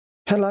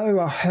Hello,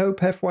 I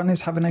hope everyone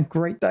is having a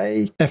great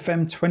day.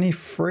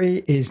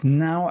 FM23 is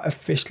now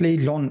officially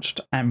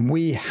launched and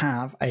we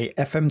have a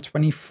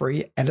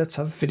FM23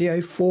 editor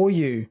video for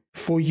you.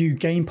 For you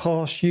Game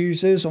Pass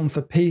users on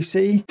for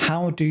PC,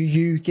 how do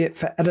you get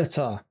for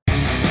editor?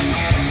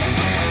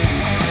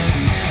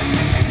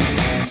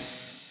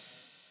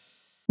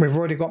 We've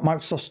already got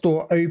Microsoft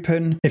Store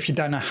open. If you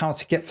don't know how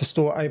to get for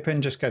Store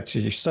open, just go to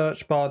your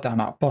search bar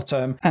down at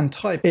bottom and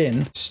type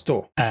in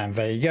Store. And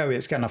there you go,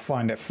 it's going to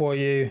find it for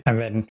you. And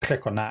then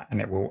click on that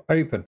and it will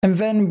open. And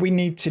then we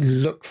need to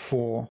look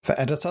for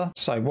editor.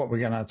 So what we're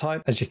going to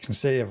type, as you can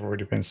see, I've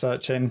already been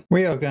searching.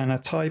 We are going to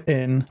type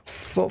in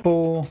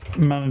Football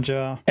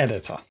Manager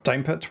Editor.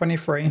 Don't put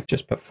 23,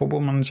 just put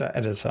Football Manager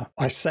Editor.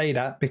 I say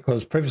that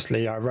because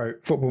previously I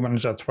wrote Football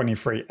Manager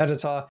 23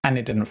 Editor and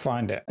it didn't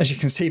find it. As you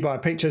can see by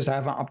pictures, I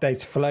haven't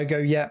updated for logo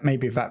yet.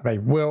 Maybe that they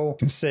will. You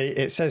can see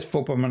it says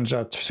Football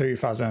Manager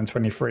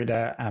 2023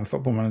 there and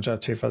Football Manager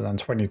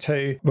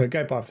 2022. We'll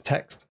go by the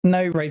text.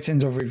 No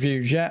ratings or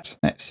reviews yet.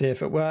 Let's see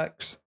if it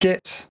works.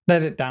 Git,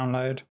 let it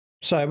download.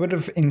 So I would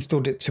have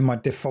installed it to my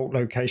default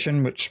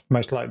location, which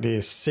most likely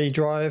is C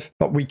drive,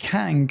 but we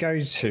can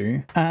go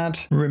to add,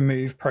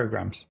 remove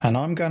programs. And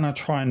I'm going to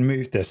try and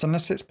move this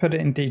unless it's put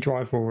it in D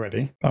drive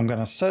already. I'm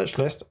going to search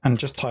list and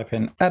just type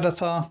in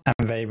editor.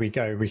 And there we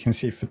go. We can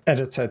see for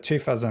editor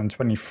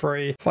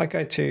 2023. If I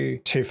go to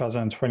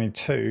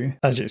 2022,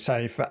 as you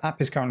say, the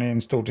app is currently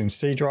installed in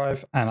C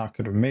drive and I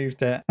could have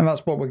moved it. And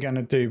that's what we're going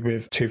to do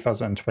with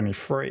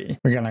 2023.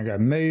 We're going to go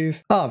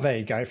move. Ah, there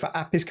you go. The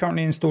app is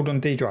currently installed on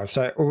D drive.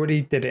 So it already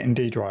did it in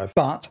D drive,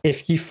 but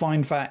if you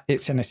find that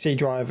it's in a C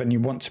drive and you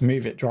want to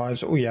move it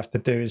drives, all you have to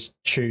do is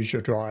choose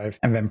your drive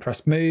and then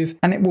press move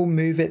and it will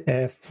move it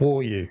there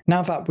for you.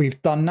 Now that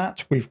we've done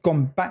that, we've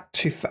gone back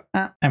to the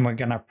app and we're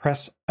going to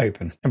press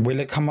open. And will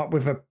it come up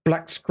with a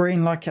black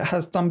screen like it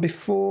has done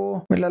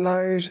before? Will it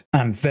load?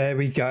 And there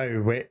we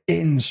go, we're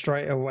in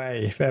straight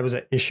away. If there was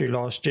an issue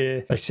last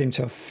year, they seem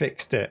to have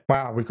fixed it.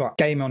 Wow, we got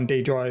game on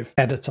D drive,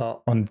 editor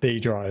on D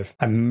drive.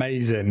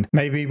 Amazing.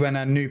 Maybe when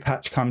a new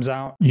patch comes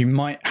out, you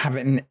might have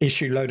an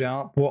issue loading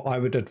up. What I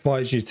would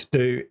advise you to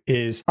do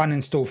is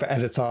uninstall for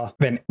editor,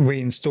 then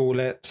reinstall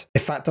it.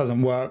 If that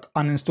doesn't work,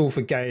 uninstall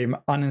for game,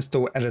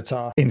 uninstall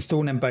editor,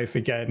 install them both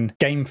again.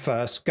 Game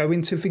first, go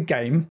into the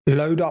game,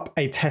 load up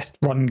a test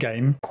run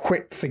game,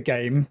 quit for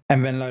game,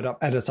 and then load up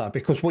editor,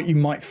 because what you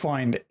might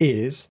find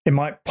is it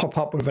might pop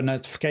up with a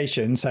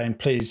notification saying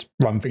please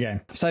run the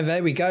game. So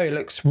there we go. It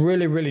looks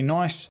really, really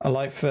nice. I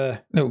like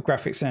the little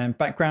graphics and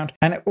background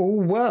and it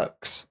all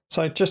works.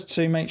 So just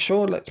to make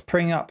sure, let's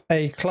bring up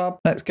a club.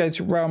 Let's go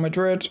to Real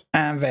Madrid.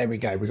 And there we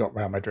go. We got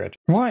Real Madrid.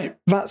 Right.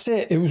 That's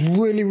it. It was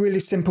really, really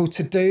simple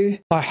to do.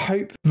 I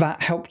hope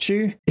that helped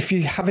you. If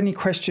you have any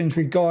questions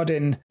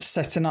regarding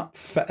setting up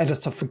for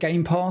editor for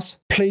Game Pass,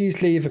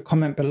 please leave a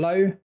comment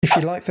below. If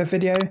you like the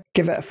video,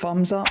 give it a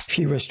thumbs up. If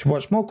you wish to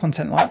watch more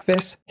content like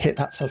this, hit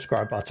that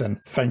subscribe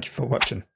button. Thank you for watching.